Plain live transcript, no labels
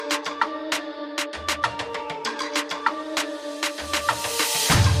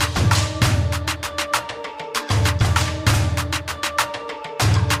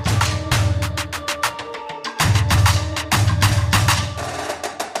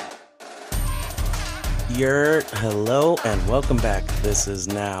Hello and welcome back. This is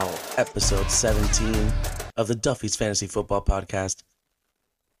now episode 17 of the Duffy's Fantasy Football Podcast.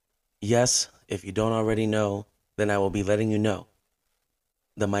 Yes, if you don't already know, then I will be letting you know.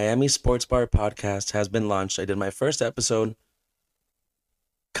 The Miami Sports Bar Podcast has been launched. I did my first episode.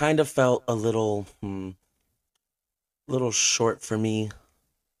 Kind of felt a little short for me.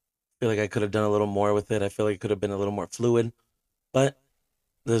 Feel like I could have done a little more with it. I feel like it could have been a little more fluid. But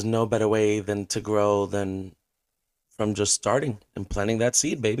there's no better way than to grow than from just starting and planting that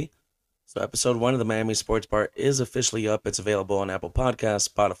seed, baby. So episode 1 of the Miami Sports Bar is officially up. It's available on Apple Podcasts,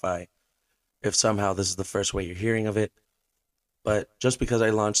 Spotify, if somehow this is the first way you're hearing of it. But just because I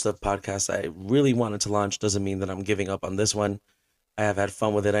launched the podcast I really wanted to launch doesn't mean that I'm giving up on this one. I have had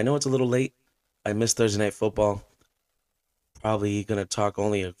fun with it. I know it's a little late. I missed Thursday Night Football. Probably going to talk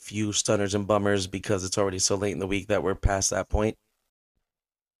only a few stunners and bummers because it's already so late in the week that we're past that point.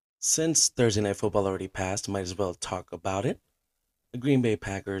 Since Thursday Night Football already passed, might as well talk about it. The Green Bay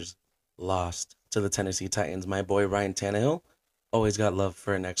Packers lost to the Tennessee Titans. My boy Ryan Tannehill always got love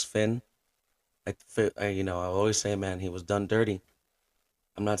for an ex-Fin. I always say, man, he was done dirty.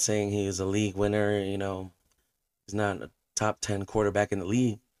 I'm not saying he is a league winner, he's not a top 10 quarterback in the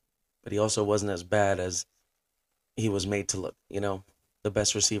league, but he also wasn't as bad as he was made to look, The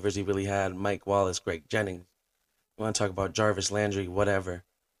best receivers he really had, Mike Wallace, Greg Jennings. You want to talk about Jarvis Landry, whatever.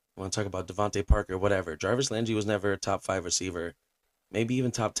 You want to talk about Devontae Parker, whatever. Jarvis Landry was never a top 5 receiver, maybe even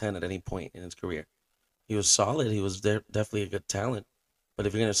top 10 at any point in his career. He was solid. He was definitely a good talent. But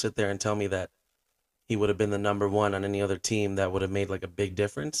if you're going to sit there and tell me that he would have been the number 1 on any other team that would have made like a big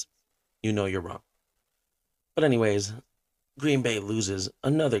difference, you're wrong. But anyways, Green Bay loses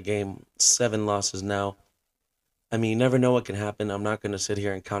another game, 7 losses now. I mean, you never know what can happen. I'm not going to sit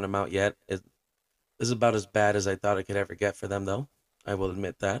here and count them out yet. This is about as bad as I thought it could ever get for them, though. I will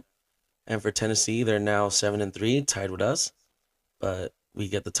admit that. And for Tennessee, they're now 7-3, tied with us. But we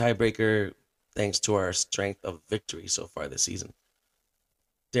get the tiebreaker thanks to our strength of victory so far this season.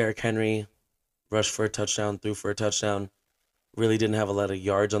 Derrick Henry rushed for a touchdown, threw for a touchdown. Really didn't have a lot of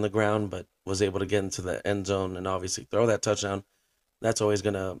yards on the ground, but was able to get into the end zone and obviously throw that touchdown. That's always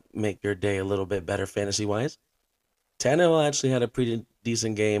going to make your day a little bit better fantasy-wise. Tannehill actually had a pretty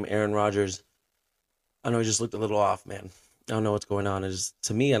decent game. Aaron Rodgers, I know he just looked a little off, man. I don't know what's going on.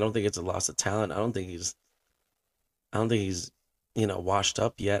 To me, I don't think it's a loss of talent. I don't think he's washed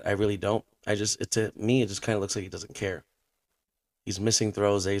up yet. I really don't. To me, it just kind of looks like he doesn't care. He's missing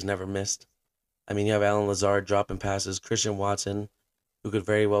throws that he's never missed. I mean, you have Allen Lazard dropping passes, Christian Watson, who could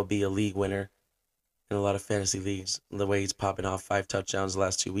very well be a league winner in a lot of fantasy leagues, the way he's popping off 5 touchdowns the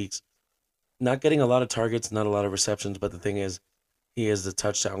last 2 weeks. Not getting a lot of targets, not a lot of receptions, but the thing is, he is the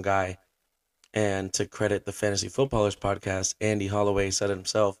touchdown guy. And to credit the Fantasy Footballers podcast, Andy Holloway said it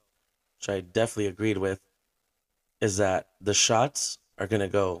himself, which I definitely agreed with, is that the shots are going to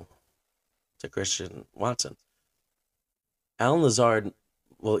go to Christian Watson. Allen Lazard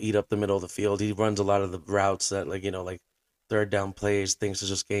will eat up the middle of the field. He runs a lot of the routes that, like third down plays, things to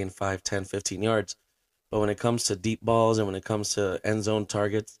just gain 5, 10, 15 yards. But when it comes to deep balls and when it comes to end zone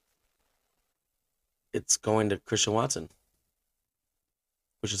targets, it's going to Christian Watson,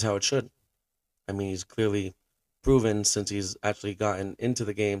 which is how it should. I mean, he's clearly proven since he's actually gotten into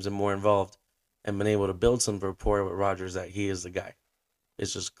the games and more involved and been able to build some rapport with Rodgers that he is the guy.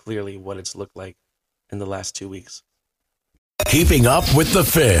 It's just clearly what it's looked like in the last 2 weeks. Keeping up with the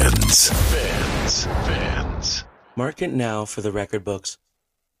fans. Mark it now for the record books.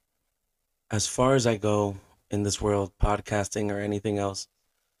 As far as I go in this world, podcasting or anything else,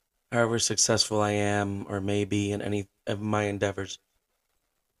 however successful I am or may be in any of my endeavors,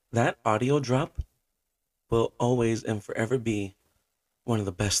 that audio drop will always and forever be one of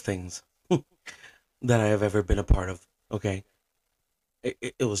the best things that I have ever been a part of, okay?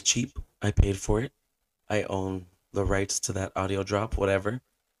 It was cheap. I paid for it. I own the rights to that audio drop, whatever.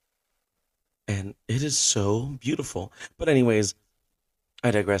 And it is so beautiful. But anyways,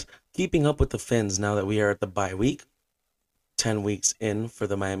 I digress. Keeping up with the Fins now that we are at the bye week. 10 weeks in for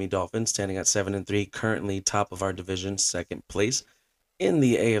the Miami Dolphins, standing at 7-3, currently top of our division, second place in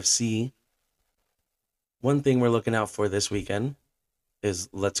the AFC. One thing we're looking out for this weekend is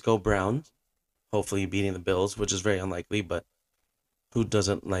let's go Browns. Hopefully beating the Bills, which is very unlikely, but who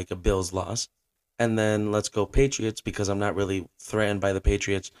doesn't like a Bills loss? And then let's go Patriots, because I'm not really threatened by the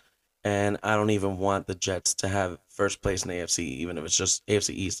Patriots, and I don't even want the Jets to have first place in the AFC, even if it's just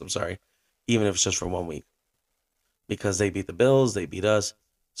AFC East, even if it's just for 1 week. Because they beat the Bills, they beat us.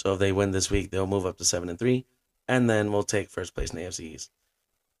 So if they win this week, they'll move up to 7-3, and then we'll take first place in the AFC East.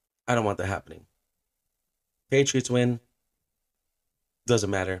 I don't want that happening. Patriots win. Doesn't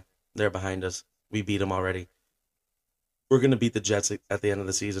matter. They're behind us. We beat them already. We're going to beat the Jets at the end of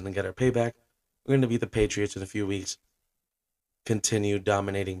the season and get our payback. We're going to beat the Patriots in a few weeks. Continue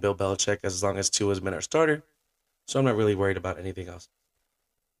dominating Bill Belichick as long as Tua's been our starter. So I'm not really worried about anything else.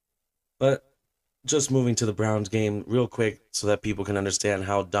 But just moving to the Browns game real quick so that people can understand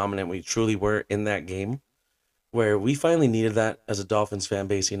how dominant we truly were in that game, where we finally needed that as a Dolphins fan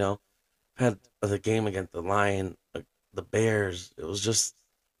base, Had the game against the Lions, the Bears. It was just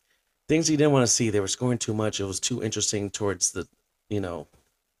things you didn't want to see. They were scoring too much. It was too interesting towards the,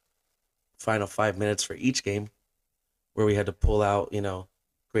 final 5 minutes for each game where we had to pull out,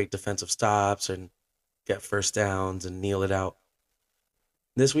 great defensive stops and get first downs and kneel it out.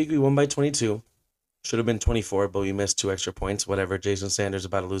 This week we won by 22. Should have been 24, but we missed 2 extra points. Whatever. Jason Sanders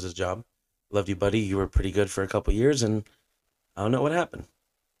about to lose his job. Loved you, buddy. You were pretty good for a couple years, and I don't know what happened.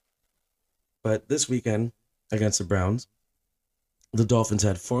 But this weekend against the Browns, the Dolphins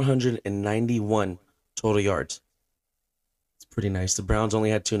had 491 total yards. It's pretty nice. The Browns only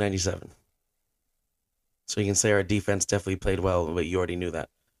had 297. So you can say our defense definitely played well, but you already knew that.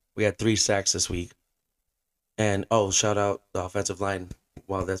 We had 3 sacks this week. And, shout out the offensive line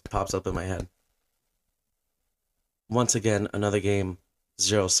while this pops up in my head. Once again, another game,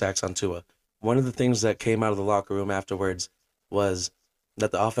 0 sacks on Tua. One of the things that came out of the locker room afterwards was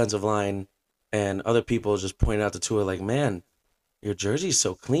that the offensive line and other people just pointed out to Tua like, man, your jersey's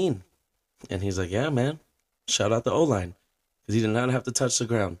so clean. And he's like, yeah, man. Shout out the O-line. Because he did not have to touch the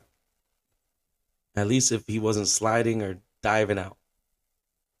ground. At least if he wasn't sliding or diving out.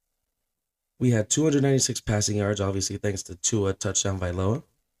 We had 296 passing yards, obviously thanks to Tua touchdown Vailoa,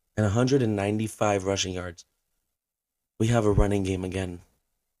 and 195 rushing yards. We have a running game again.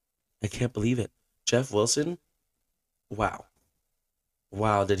 I can't believe it. Jeff Wilson, wow.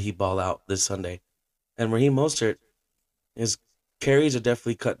 Wow, did he ball out this Sunday. And Raheem Mostert, his carries are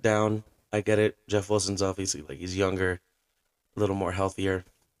definitely cut down. I get it. Jeff Wilson's obviously, he's younger, a little more healthier.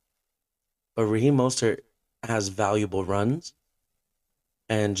 But Raheem Mostert has valuable runs,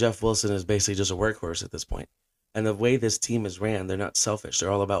 and Jeff Wilson is basically just a workhorse at this point. And the way this team is ran, they're not selfish.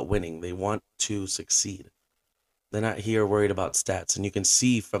 They're all about winning. They want to succeed. They're not here worried about stats. And you can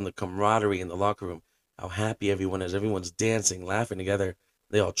see from the camaraderie in the locker room how happy everyone is. Everyone's dancing, laughing together.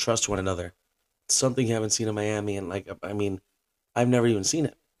 They all trust one another. Something you haven't seen in Miami. And, I've never even seen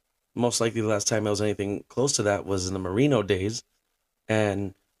it. Most likely the last time I was anything close to that was in the Marino days.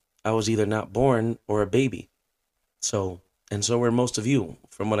 And I was either not born or a baby. So were most of you,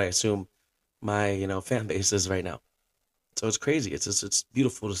 from what I assume my, fan base is right now. So it's crazy. It's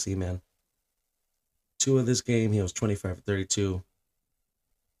beautiful to see, man. Tua this game, he was 25 for 32.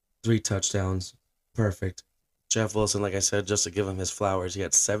 3 touchdowns. Perfect. Jeff Wilson, like I said, just to give him his flowers, he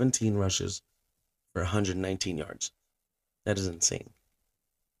had 17 rushes for 119 yards. That is insane.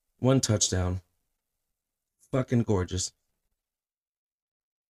 1 touchdown. Fucking gorgeous.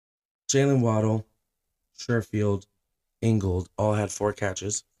 Jalen Waddle, Sherfield, Ingold all had 4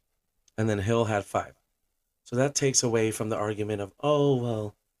 catches, and then Hill had 5. So that takes away from the argument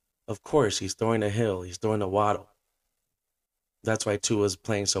of, of course, he's throwing to Hill, he's throwing to Waddle. That's why Tua's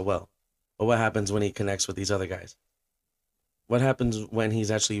playing so well. But what happens when he connects with these other guys? What happens when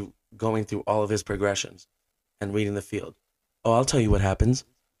he's actually going through all of his progressions and reading the field? I'll tell you what happens.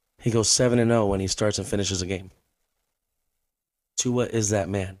 He goes 7-0 when he starts and finishes a game. Tua is that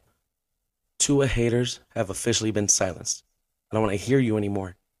man. Tua haters have officially been silenced. I don't want to hear you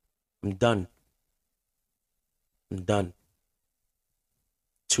anymore. I'm done.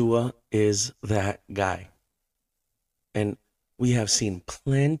 Tua is that guy. And we have seen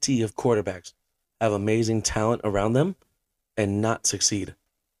plenty of quarterbacks have amazing talent around them and not succeed.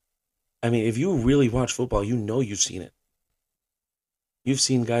 If you really watch football, you've seen it. You've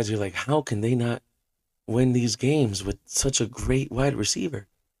seen guys who are like, how can they not win these games with such a great wide receiver?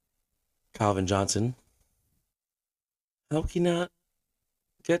 Calvin Johnson. How can he not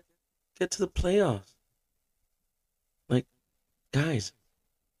get to the playoffs? Guys,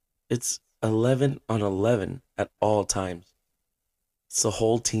 it's 11 on 11 at all times. It's the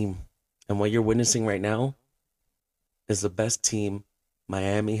whole team. And what you're witnessing right now is the best team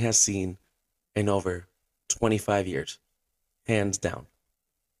Miami has seen in over 25 years. Hands down.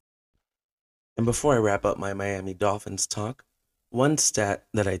 And before I wrap up my Miami Dolphins talk, one stat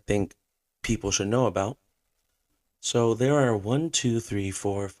that I think people should know about. So there are 8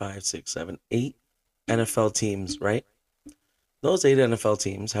 NFL teams, right? Those 8 NFL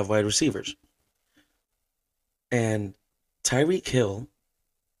teams have wide receivers. And Tyreek Hill,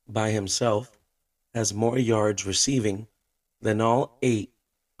 by himself, has more yards receiving than all 8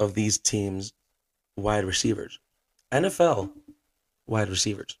 of these teams' wide receivers. NFL wide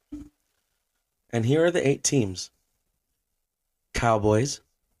receivers. And here are the 8 teams: Cowboys,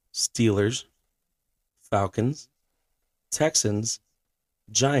 Steelers, Falcons, Texans,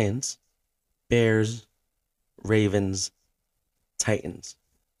 Giants, Bears, Ravens, Titans.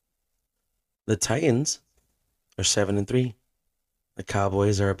 The Titans are 7-3. The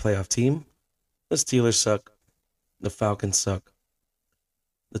Cowboys are a playoff team. The Steelers suck. The Falcons suck.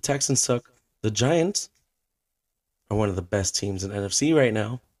 The Texans suck. The Giants are one of the best teams in NFC right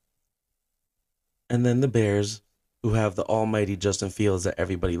now. And then the Bears, who have the almighty Justin Fields that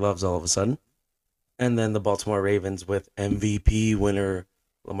everybody loves all of a sudden. And then the Baltimore Ravens with MVP winner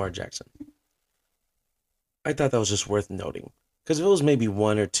Lamar Jackson. I thought that was just worth noting. Because if it was maybe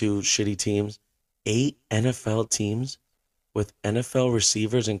 1 or 2 shitty teams, 8 NFL teams with NFL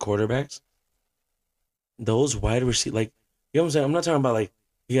receivers and quarterbacks, those wide receivers, like, you know what I'm saying? I'm not talking about like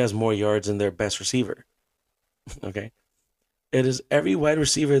he has more yards than their best receiver. Okay? It is every wide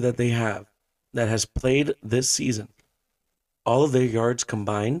receiver that they have that has played this season, all of their yards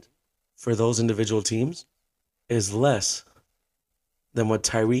combined for those individual teams is less than what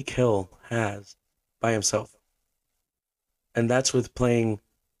Tyreek Hill has by himself. And that's with playing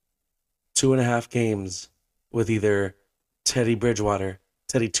 2.5 games with either Teddy Bridgewater,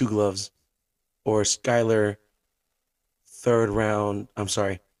 Teddy Two Gloves, or Skyler third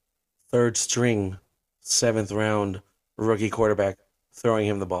string, 7th round rookie quarterback throwing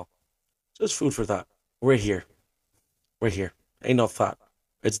him the ball. Just food for thought. We're here. Ain't no thought.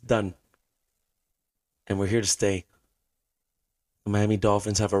 It's done. And we're here to stay. The Miami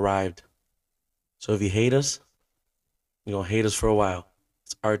Dolphins have arrived. So if you hate us, you're going to hate us for a while.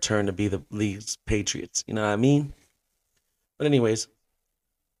 It's our turn to be the league's Patriots. You know what I mean? But anyways,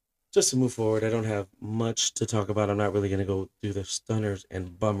 just to move forward, I don't have much to talk about. I'm not really going to go through the stunners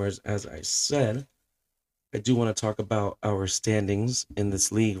and bummers, as I said. I do want to talk about our standings in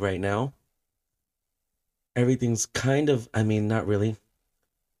this league right now. Everything's kind of, not really.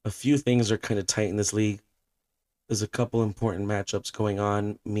 A few things are kind of tight in this league. There's a couple important matchups going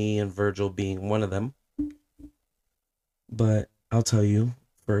on, me and Virgil being one of them. But I'll tell you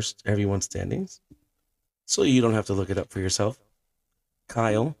first everyone's standings, so you don't have to look it up for yourself.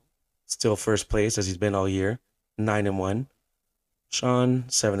 Kyle, still first place as he's been all year, 9-1. Sean,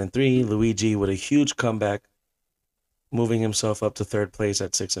 7-3. Luigi with a huge comeback, moving himself up to third place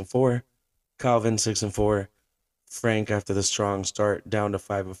at 6-4. Calvin, 6-4. Frank, after the strong start, down to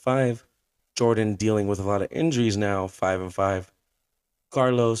 5-5. Jordan, dealing with a lot of injuries now, 5-5.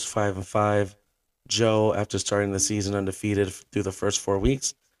 Carlos, 5-5. Joe, after starting the season undefeated through the first 4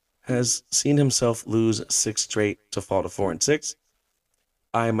 weeks, has seen himself lose 6 straight to fall to 4-6.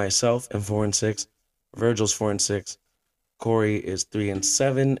 I myself am 4-6. Virgil's 4-6. Corey is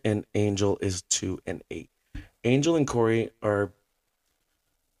 3-7, and Angel is 2-8. Angel and Corey are,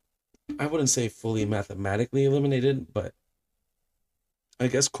 I wouldn't say fully mathematically eliminated, but I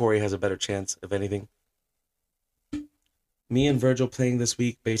guess Corey has a better chance, if anything. Me and Virgil playing this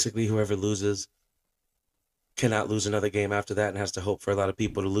week, basically whoever loses cannot lose another game after that and has to hope for a lot of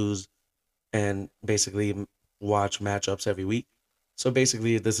people to lose and basically watch matchups every week. So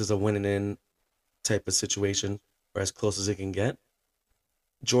basically, this is a win and in type of situation, or as close as it can get.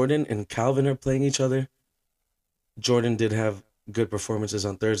 Jordan and Calvin are playing each other. Jordan did have good performances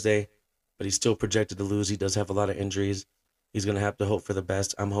on Thursday, but he's still projected to lose. He does have a lot of injuries. He's going to have to hope for the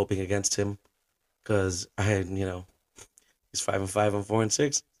best. I'm hoping against him because he's 5-5, I'm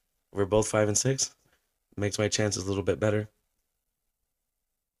 4-6. We're both 5-6. Makes my chances a little bit better.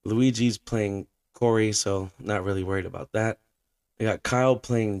 Luigi's playing Corey, so not really worried about that. We got Kyle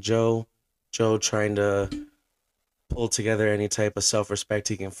playing Joe. Joe trying to pull together any type of self-respect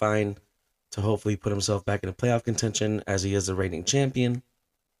he can find to hopefully put himself back into playoff contention as he is the reigning champion.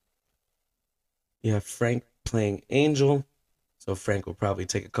 You have Frank playing Angel. So Frank will probably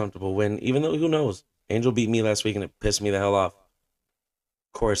take a comfortable win, even though who knows? Angel beat me last week and it pissed me the hell off.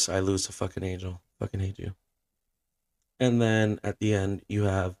 Of course, I lose to fucking Angel. Fucking hate you. And then at the end, you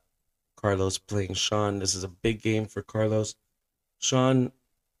have Carlos playing Sean. This is a big game for Carlos. Sean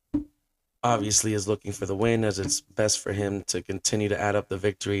obviously is looking for the win, as it's best for him to continue to add up the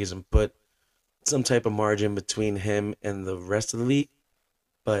victories and put some type of margin between him and the rest of the league.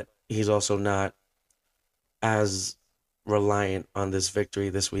 But he's also not as reliant on this victory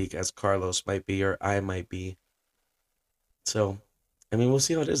this week as Carlos might be or I might be. So, we'll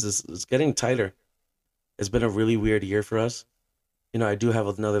see how it is. It's getting tighter. It's been a really weird year for us. I do have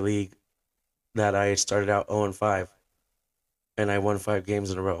another league that I started out 0-5, and I won 5 games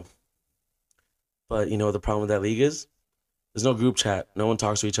in a row. But the problem with that league is there's no group chat. No one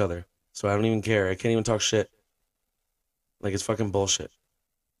talks to each other. So I don't even care. I can't even talk shit. Like, it's fucking bullshit.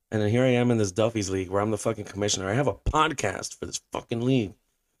 And then here I am in this Duffy's League where I'm the fucking commissioner. I have a podcast for this fucking league.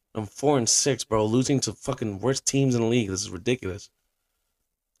 I'm 4-6, bro, losing to fucking worst teams in the league. This is ridiculous.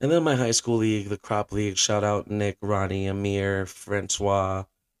 And then my high school league, the Crop League, shout out Nick, Ronnie, Amir, Francois,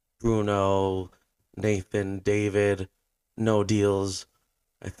 Bruno, Nathan, David, No Deals.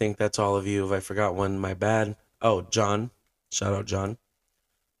 I think that's all of you. If I forgot one, my bad. Oh, John. Shout out John.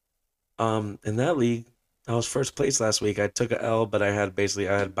 In that league, I was first place last week. I took a L, but I had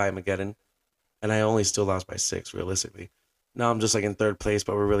Biomageddon, and I only still lost by 6, realistically. Now I'm just like in third place,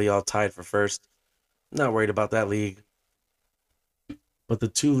 but we're really all tied for first. Not worried about that league. But the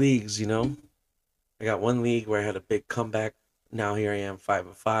 2 leagues, you know, I got one league where I had a big comeback. Now here I am,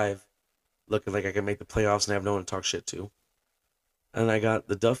 5-5, looking like I can make the playoffs and I have no one to talk shit to. And I got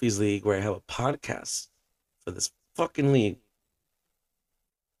the Duffy's League where I have a podcast for this fucking league.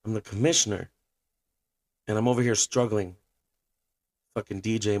 I'm the commissioner. And I'm over here struggling. Fucking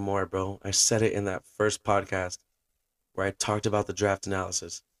DJ Moore, bro. I said it in that first podcast where I talked about the draft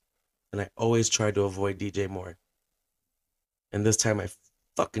analysis. And I always tried to avoid DJ Moore. And this time I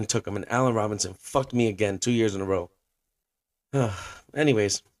fucking took him. And Allen Robinson fucked me again 2 years in a row.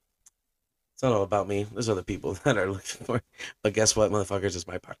 Anyways, it's not all about me. There's other people that are looking for it. But guess what, motherfuckers? It's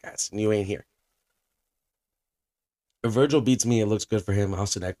my podcast. And you ain't here. If Virgil beats me, it looks good for him.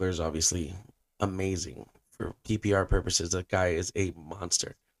 Austin Eckler is obviously amazing. For PPR purposes, that guy is a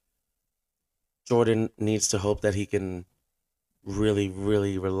monster. Jordan needs to hope that he can really,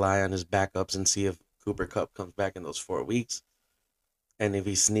 really rely on his backups and see if Cooper Kupp comes back in those 4 weeks. And if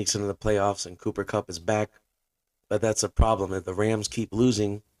he sneaks into the playoffs and Cooper Kupp is back. But that's a problem. If the Rams keep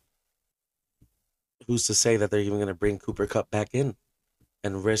losing, who's to say that they're even going to bring Cooper Kupp back in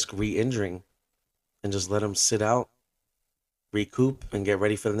and risk re-injuring and just let him sit out, recoup, and get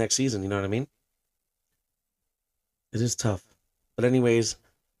ready for the next season? You know what I mean? It is tough. But anyways,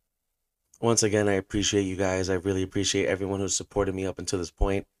 once again, I appreciate you guys. I really appreciate everyone who's supported me up until this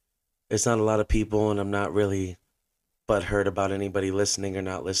point. It's not a lot of people, and I'm not really butthurt about anybody listening or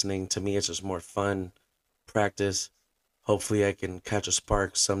not listening. To me, it's just more fun, practice. Hopefully I can catch a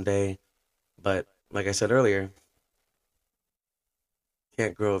spark someday. But like I said earlier,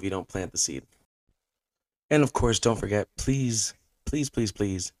 can't grow if you don't plant the seed. And of course, don't forget, please, please, please,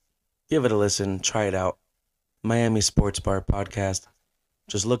 please, give it a listen. Try it out. Miami Sports Bar Podcast.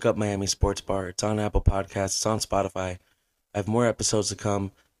 Just look up Miami Sports Bar. It's on Apple Podcasts. It's on Spotify. I have more episodes to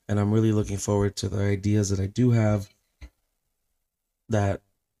come, and I'm really looking forward to the ideas that I do have that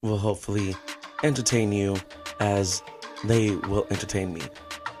will hopefully entertain you as they will entertain me.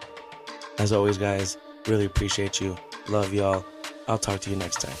 As always, guys, really appreciate you. Love y'all. I'll talk to you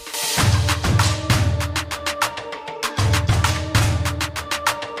next time.